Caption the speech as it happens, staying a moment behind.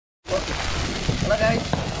Hello guys.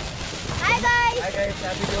 Hi guys. Hi guys.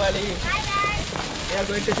 Happy Diwali. Hi guys. We are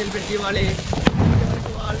going to celebrate Diwali.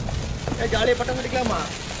 Hey, jolly patang ediklama.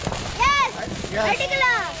 Yes. Yes.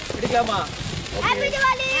 Ediklama. Happy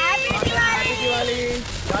Diwali. Happy Diwali.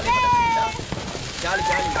 Happy Diwali. Jolly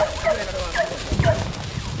patang. Jolly.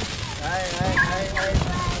 Hi.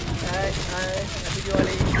 Happy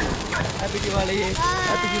Diwali. Happy Diwali.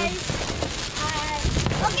 Happy Diwali.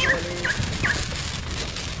 Okay. Happy Diwali.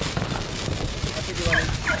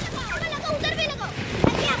 उधर भी लगाओ।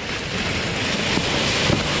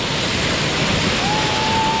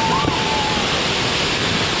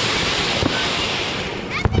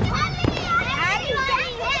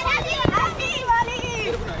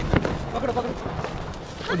 पकड़ो पकड़ो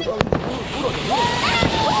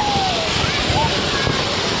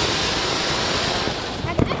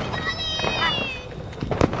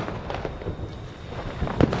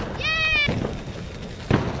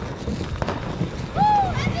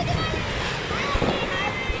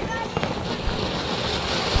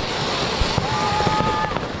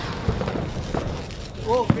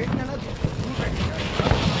ओ देखना ना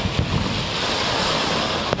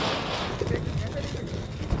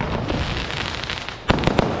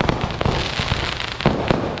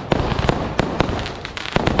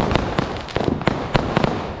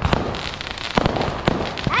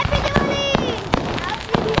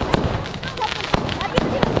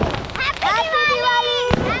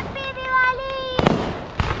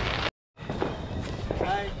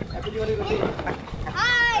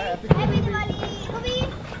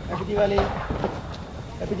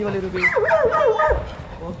Happy Diwali, Ruby. Okay.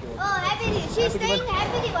 Oh, happy Diwali. She's saying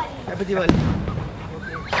happy Diwali. Happy Diwali.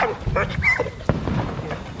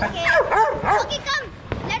 Okay. Okay, come.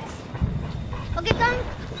 Let's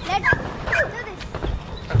do this.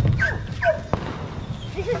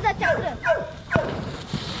 This is the chakra.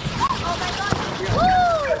 Oh my God. Woo!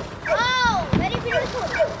 Wow, very beautiful.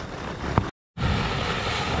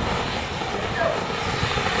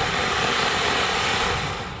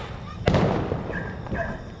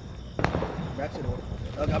 Back side.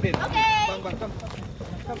 Okay. Okay.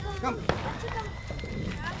 Come.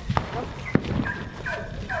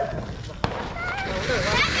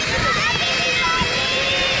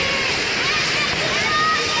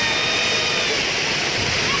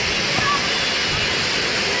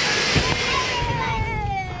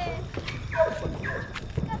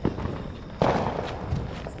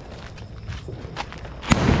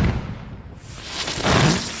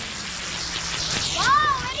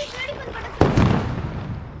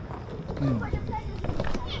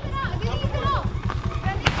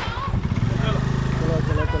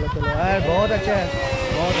 चलो बहुत अच्छा है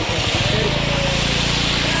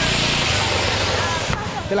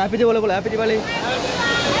चलो happy Diwali बोलो happy Diwali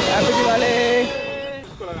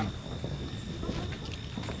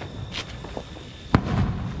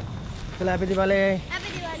चलो happy Diwali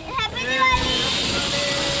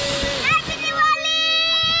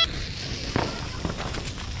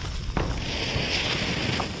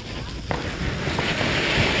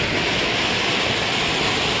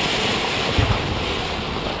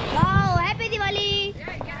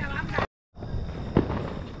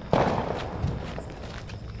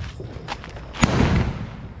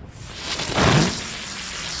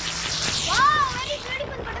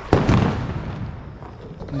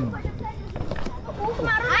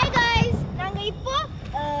Hi guys, நாங்க இப்போ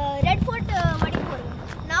red fort மடிக்க போறோம்.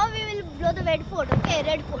 Now we will blow the red fort. Okay,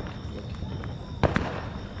 red fort.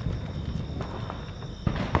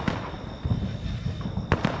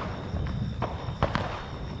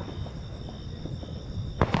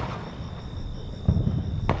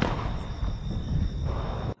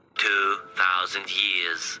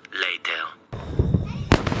 Years later.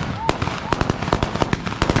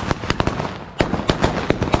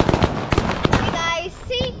 Hey guys,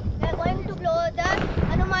 see, we are going to blow the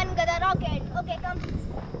Hanuman Gada rocket. Okay, come.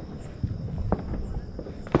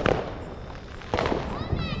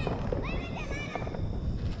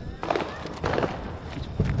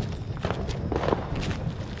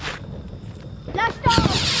 Blast off.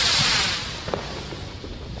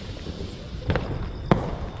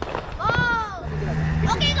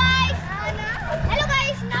 Okay guys, hello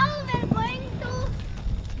guys, now we are going to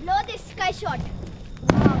blow this sky shot.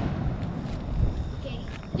 Wow. Okay,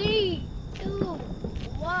 3, 2,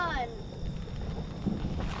 1.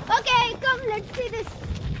 Okay, come, let's see this.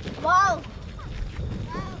 Wow.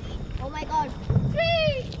 Oh my God.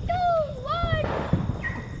 3, 2, 1.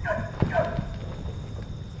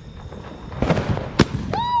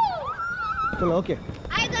 Woo! चलो okay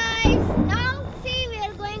Hi guys, now see, we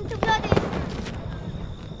are going to blow this.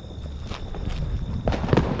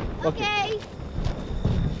 Okay.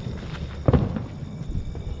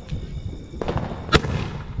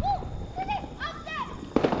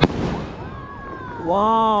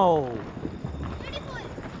 Wow. Beautiful.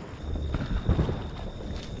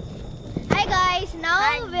 Hi guys, now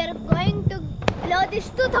we're going to blow this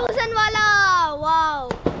 2000 wala. Wow.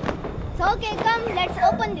 So okay, come, let's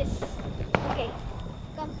open this. Okay,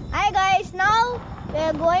 come. Hi guys, now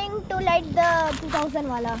we're going to light the 2000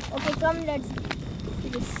 wala. Okay, come, let's do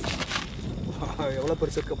this. எவ்வளோ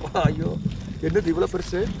பெருசு இருக்குப்பா. ஐயோ, என்னது இவ்வளோ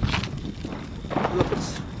பெருசு? இவ்வளோ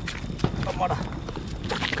பெருசு. அம்மாடா.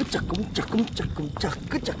 சக்கு சக்கும் சக்கும் சக்கும்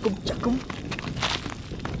சக்கு சக்கும் சக்கும்.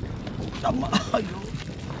 அம்மா, ஐயோ.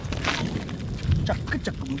 சக்கு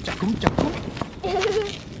சக்கும் சக்கும் சக்கும்.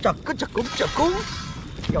 சக்கு சக்கும் சக்கும்.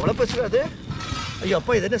 எவ்வளோ பெருசு அது? ஐயோ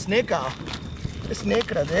அப்பா, இது என்ன ஸ்னேக்கா?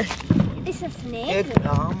 ஸ்னேக் அது. It is a snake.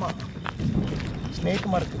 ஆமாம்,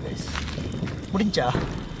 ஸ்னேக் மாதிரி இருக்கு கைஸ். முடிஞ்சா?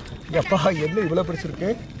 எப்பா, என்ன இவ்வளோ பெருசு இருக்கு?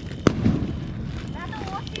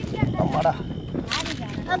 ஆமாடா.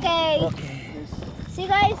 Okay. Okay. See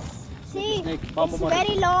guys, see, Snake, it's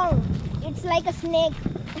very long. It's like a snake.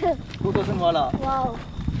 2000 wala. Wow.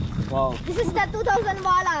 Wow. This is the 2000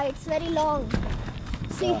 wala. It's very long.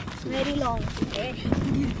 See, Yeah, see. very long.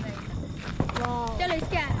 Wow. चलो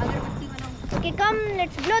इसके अगरबत्ती बनाओ. Okay, come,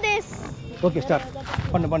 let's blow this. Okay, start.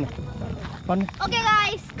 பண்ணு. Okay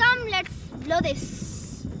guys, come, let's blow this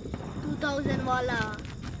 2000 wala.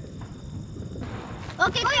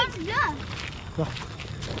 Okay, let's blow. Go.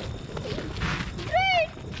 3,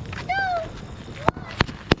 2,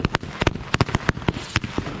 1.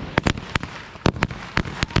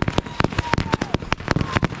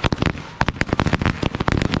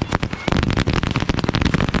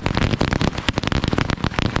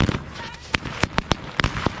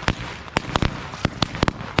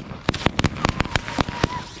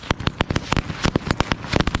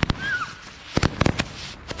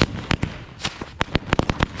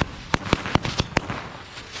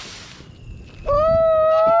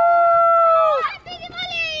 Happy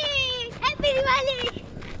Diwali! Happy Diwali!